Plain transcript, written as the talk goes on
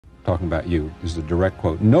talking about you, this is a direct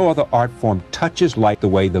quote, no other art form touches life the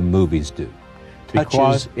way the movies do.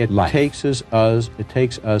 Because it takes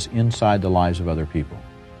us inside the lives of other people.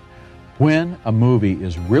 When a movie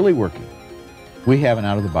is really working, we have an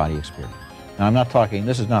out-of-the-body experience. Now, I'm not talking,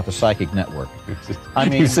 this is not the Psychic Network. I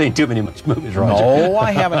mean, you've seen too many movies, Roger. No,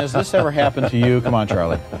 I haven't. Has this ever happened to you? Come on,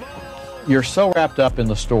 Charlie. You're so wrapped up in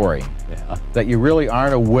the story that you really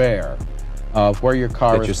aren't aware of where your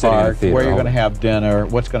car is parked, where you're going to have dinner,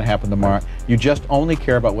 what's going to happen tomorrow. You just only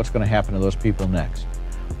care about what's going to happen to those people next.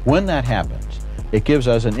 When that happens, it gives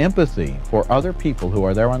us an empathy for other people who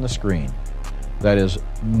are there on the screen that is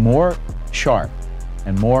more sharp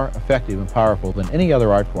and more effective and powerful than any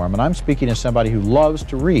other art form. And I'm speaking as somebody who loves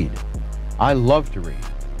to read. I love to read.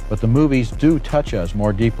 But the movies do touch us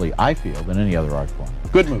more deeply, I feel, than any other art form.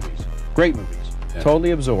 Good movies, great movies,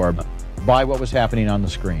 totally absorbed by what was happening on the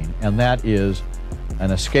screen. And that is an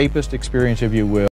escapist experience, if you will.